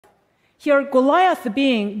Here, Goliath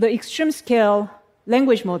being the extreme scale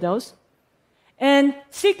language models, and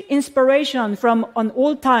seek inspiration from an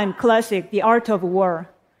old-time classic, The Art of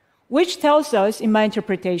War, which tells us, in my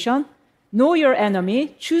interpretation, know your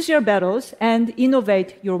enemy, choose your battles, and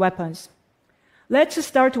innovate your weapons. Let's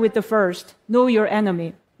start with the first, know your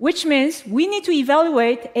enemy, which means we need to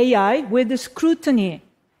evaluate AI with scrutiny.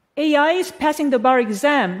 AI is passing the bar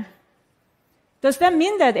exam. Does that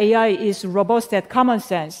mean that AI is robust at common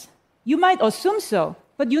sense? You might assume so,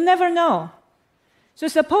 but you never know. So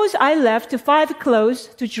suppose I left 5 clothes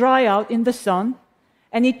to dry out in the sun,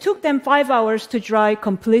 and it took them 5 hours to dry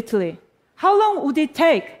completely. How long would it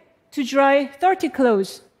take to dry 30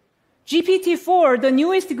 clothes? GPT-4, the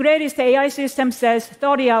newest, greatest AI system, says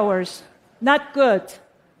 30 hours. Not good.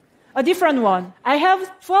 A different one. I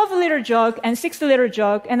have 12-liter jug and 6-liter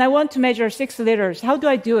jug, and I want to measure 6 liters. How do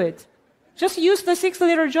I do it? Just use the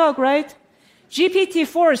 6-liter jug, right?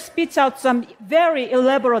 GPT-4 spits out some very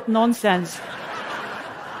elaborate nonsense.